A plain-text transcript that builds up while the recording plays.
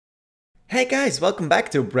Hey guys, welcome back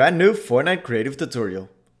to a brand new Fortnite Creative tutorial.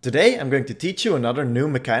 Today I'm going to teach you another new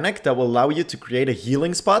mechanic that will allow you to create a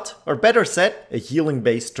healing spot, or better said, a healing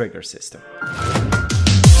based trigger system.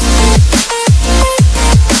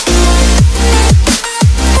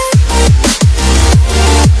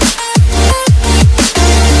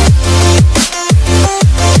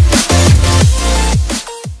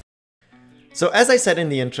 So as I said in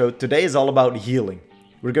the intro, today is all about healing.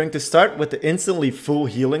 We're going to start with the instantly full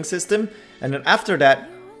healing system, and then after that,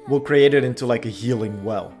 we'll create it into like a healing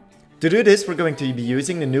well. To do this, we're going to be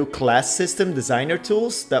using the new class system designer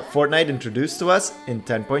tools that Fortnite introduced to us in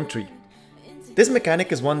 10.3. This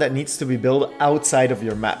mechanic is one that needs to be built outside of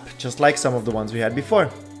your map, just like some of the ones we had before.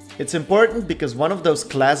 It's important because one of those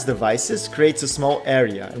class devices creates a small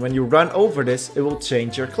area, and when you run over this, it will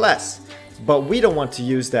change your class. But we don't want to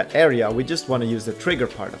use that area, we just want to use the trigger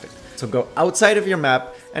part of it. So go outside of your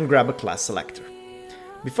map and grab a class selector.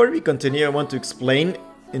 Before we continue, I want to explain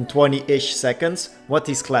in 20-ish seconds what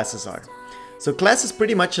these classes are. So classes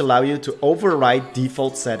pretty much allow you to override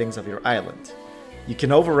default settings of your island. You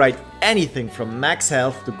can override anything from max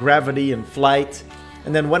health to gravity and flight,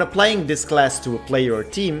 and then when applying this class to a player or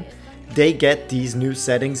team, they get these new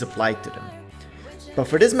settings applied to them. But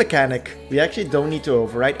for this mechanic, we actually don't need to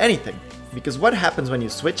override anything, because what happens when you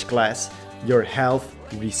switch class, your health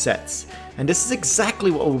resets. And this is exactly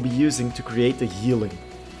what we'll be using to create the healing.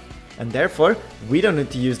 And therefore, we don't need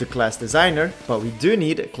to use the class designer, but we do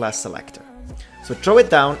need a class selector. So throw it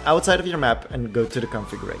down outside of your map and go to the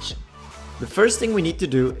configuration. The first thing we need to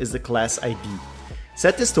do is the class ID.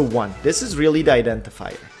 Set this to 1, this is really the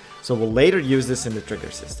identifier, so we'll later use this in the trigger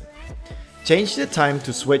system. Change the time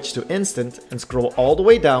to switch to instant and scroll all the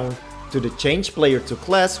way down to the change player to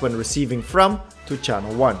class when receiving from to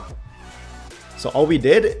channel 1. So all we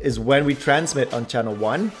did is when we transmit on channel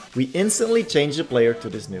 1, we instantly change the player to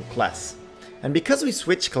this new class. And because we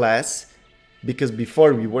switched class, because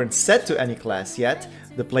before we weren't set to any class yet,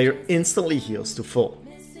 the player instantly heals to full.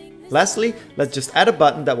 Lastly, let's just add a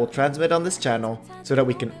button that will transmit on this channel so that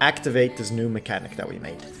we can activate this new mechanic that we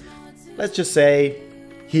made. Let's just say,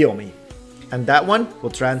 heal me. And that one will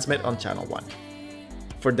transmit on channel 1.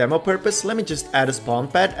 For demo purpose, let me just add a spawn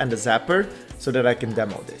pad and a zapper so that I can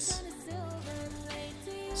demo this.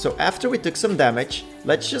 So after we took some damage,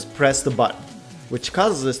 let's just press the button, which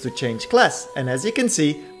causes us to change class, and as you can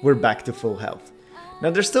see, we're back to full health. Now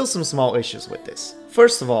there's still some small issues with this.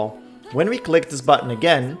 First of all, when we click this button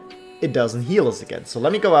again, it doesn't heal us again. So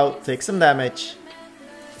let me go out, take some damage,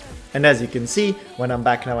 and as you can see, when I'm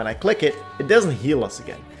back now and I click it, it doesn't heal us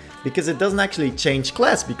again, because it doesn't actually change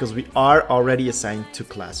class because we are already assigned to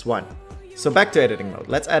class 1. So back to editing mode,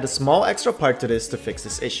 let's add a small extra part to this to fix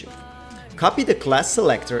this issue. Copy the class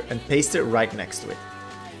selector and paste it right next to it.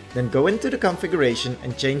 Then go into the configuration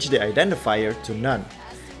and change the identifier to none.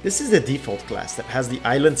 This is the default class that has the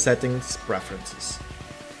island settings preferences.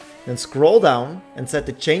 Then scroll down and set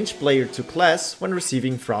the change player to class when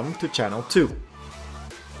receiving from to channel 2.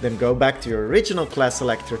 Then go back to your original class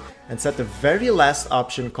selector and set the very last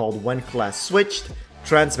option called when class switched,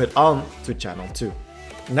 transmit on to channel 2.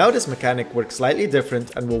 Now this mechanic works slightly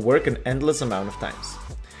different and will work an endless amount of times.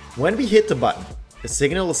 When we hit the button, a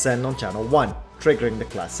signal will send on channel 1, triggering the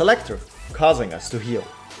class selector, causing us to heal,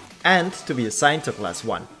 and to be assigned to class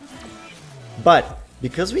 1. But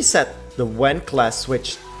because we set the when class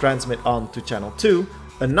switched transmit on to channel 2,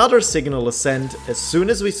 another signal will send as soon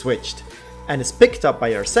as we switched, and is picked up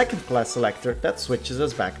by our second class selector that switches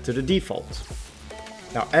us back to the default.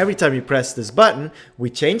 Now every time we press this button, we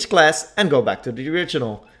change class and go back to the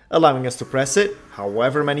original, allowing us to press it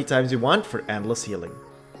however many times we want for endless healing.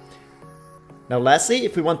 Now lastly,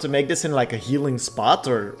 if we want to make this in like a healing spot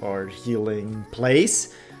or healing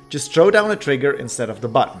place, just throw down a trigger instead of the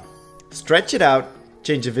button. Stretch it out,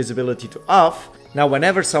 change the visibility to off. Now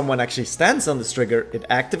whenever someone actually stands on this trigger, it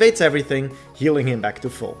activates everything, healing him back to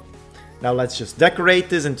full. Now let's just decorate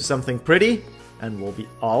this into something pretty and we'll be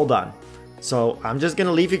all done. So I'm just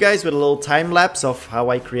gonna leave you guys with a little time lapse of how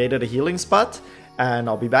I created a healing spot, and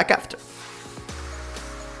I'll be back after.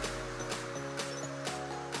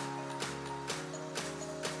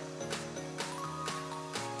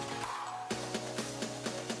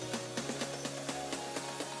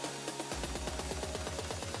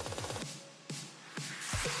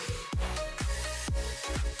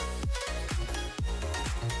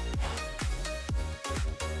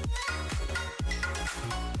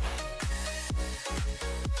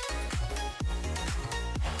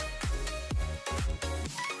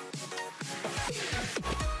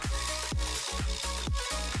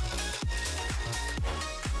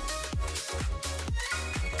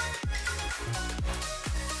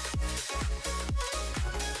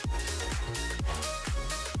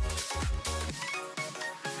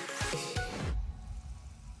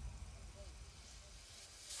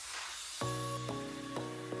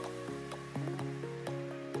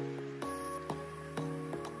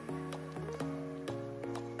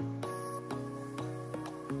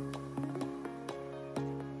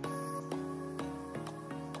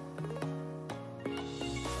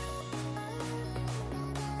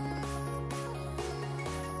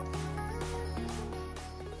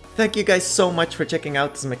 Thank you guys so much for checking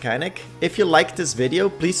out this mechanic. If you liked this video,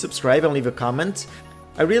 please subscribe and leave a comment.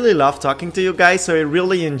 I really love talking to you guys, so I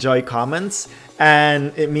really enjoy comments,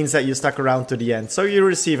 and it means that you stuck around to the end, so you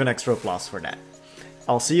receive an extra applause for that.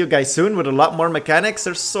 I'll see you guys soon with a lot more mechanics.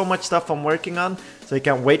 There's so much stuff I'm working on, so I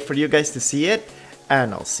can't wait for you guys to see it,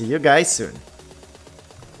 and I'll see you guys soon.